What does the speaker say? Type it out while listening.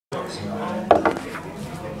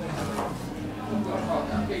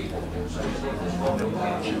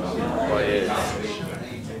Why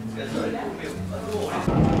is?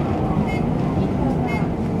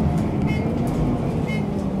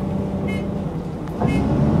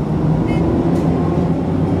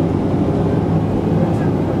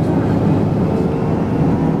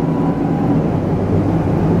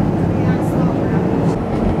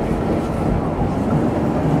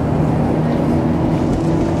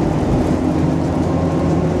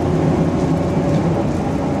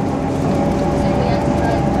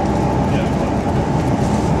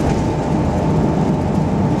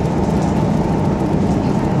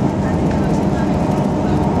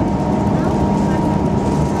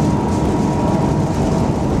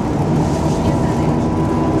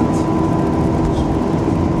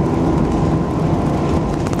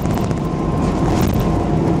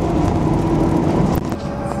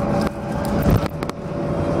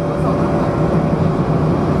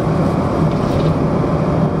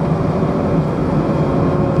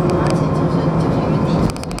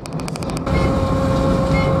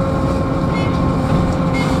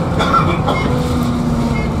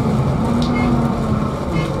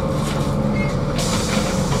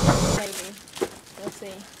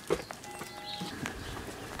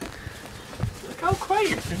 How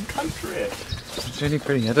quaint and country. It's really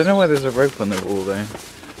pretty. I don't know why there's a rope on the wall though.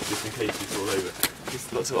 Just in case you fall over.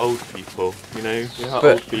 Just lots of old people, you know how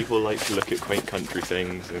old people like to look at quaint country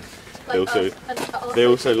things, and they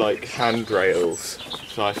also like handrails.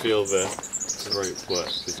 So I feel the rope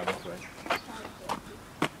works this way.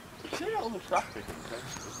 See all the traffic.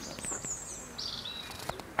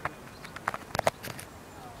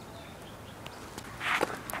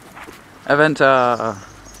 Adventure!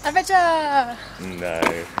 Adventure!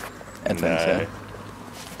 No. Adventure. No.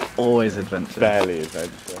 Always adventure. Barely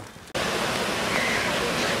adventure.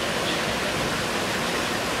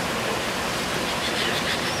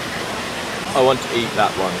 I want to eat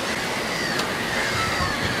that one.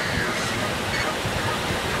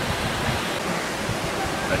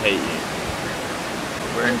 I hate you.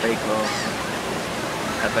 We're in Bakewell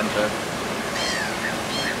Adventure.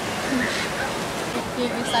 You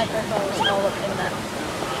decide if I was all up in that.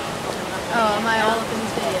 Oh, am I all up in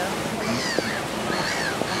this video?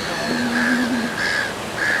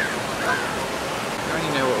 I already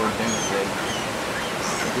know what we're doing today. I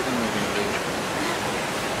didn't know what we're going to do.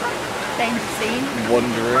 Change the scene.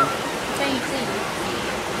 Wandering. Change the scene.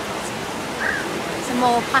 It's a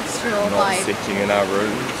more pastoral Not vibe. sitting in our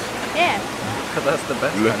rooms. Yeah. But that's the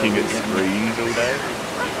best. Looking kind at of weekend. screens all day.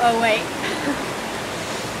 Oh wait.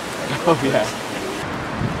 Oh yeah.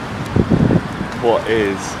 What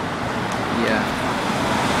is? Yeah.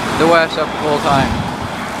 The worst shop of all time.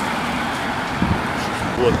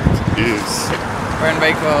 What is? We're in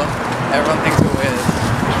Bakewell. Everyone thinks we're weird.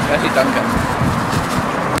 Especially Duncan.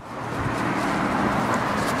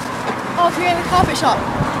 Oh, can we go to the carpet shop?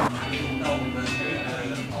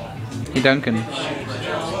 Hey Duncan.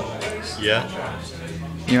 Yeah.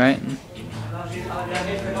 You right?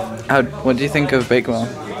 What do you think of Bakewell?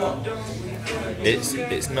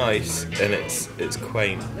 It's nice and it's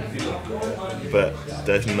quaint, but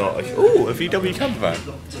there's not a VW camper van.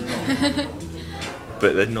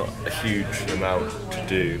 But there's not a huge amount to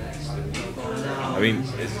do. I mean,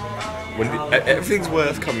 everything's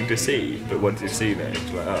worth coming to see, but once you've seen it,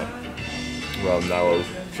 it's like, oh, well, now I'll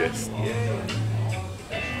just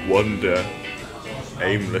wander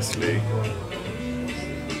aimlessly.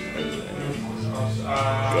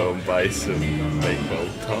 Go and buy some Bakewell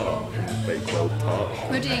Tart. Bakewell Tart.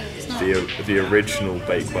 Pudding. It's not. The original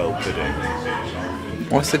Bakewell pudding.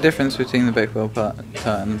 What's the difference between the Bakewell Tart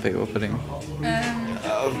and the Bakewell pudding?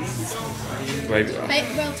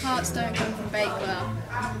 Bakewell tarts don't come from Bakewell.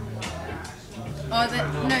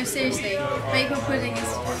 No, seriously. Bakewell pudding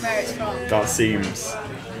is where it's from. That seems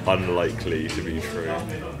unlikely to be true.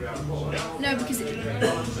 No, because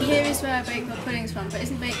here is where Bakewell pudding's from, but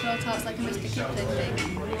isn't Bakewell tarts like a Mr. Kipling thing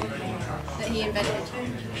that he invented?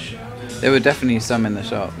 There were definitely some in the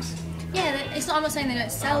shops. Yeah, it's not. I'm not saying they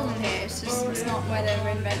don't sell them here. It's just it's not where they were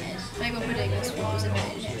invented. Bakewell pudding is what was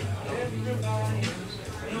invented here.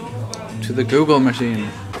 To the Google machine.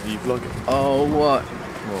 You vlogging? Oh, what?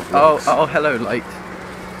 Oh, hello, light.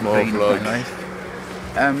 More Vein of my vlog. life.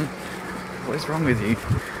 What is wrong with you?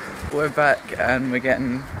 We're back and we're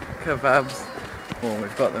getting kebabs. Well,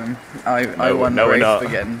 we've got them. I won the race for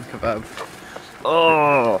getting kebab.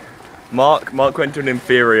 Oh! Mark went to an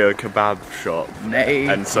inferior kebab shop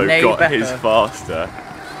and so got better. his faster.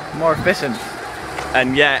 More efficient.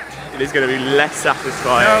 And yet, it is going to be less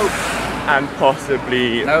satisfying and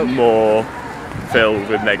possibly more filled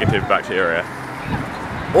with negative bacteria.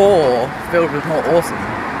 Or filled with more awesome.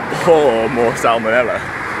 or more salmonella.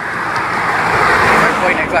 No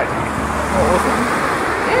point exactly. Oh, awesome.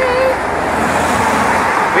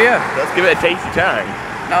 But yeah, let's give it a tasty tang.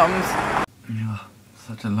 Nums. Oh,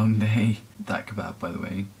 such a long day. That kebab, by the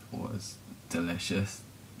way, was delicious.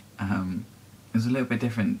 It was a little bit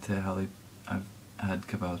different to how I've had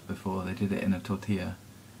kebabs before. They did it in a tortilla.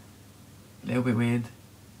 A little bit weird,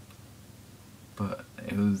 but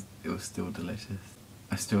it was still delicious.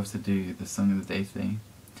 I still have to do the song of the day today.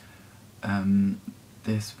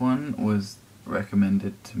 This one was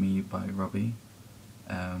recommended to me by Robbie,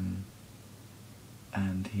 and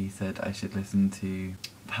he said I should listen to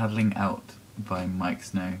Paddling Out by Miike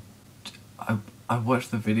Snow. I watched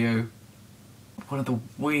the video, one of the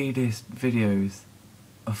weirdest videos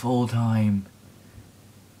of all time.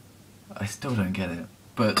 I still don't get it,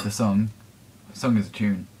 but the song is a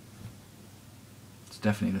tune. So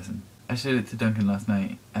definitely listen. I showed it to Duncan last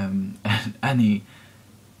night, and he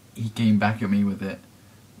came back at me with it,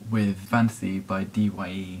 with Fantasy by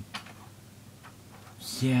DYE.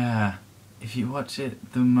 Yeah, if you watch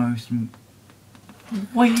it, the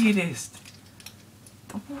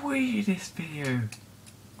weirdest video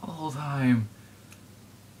all time.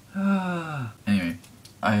 Anyway,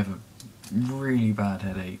 I have a really bad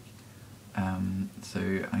headache, so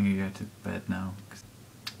I'm gonna go to bed now.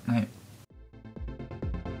 Night.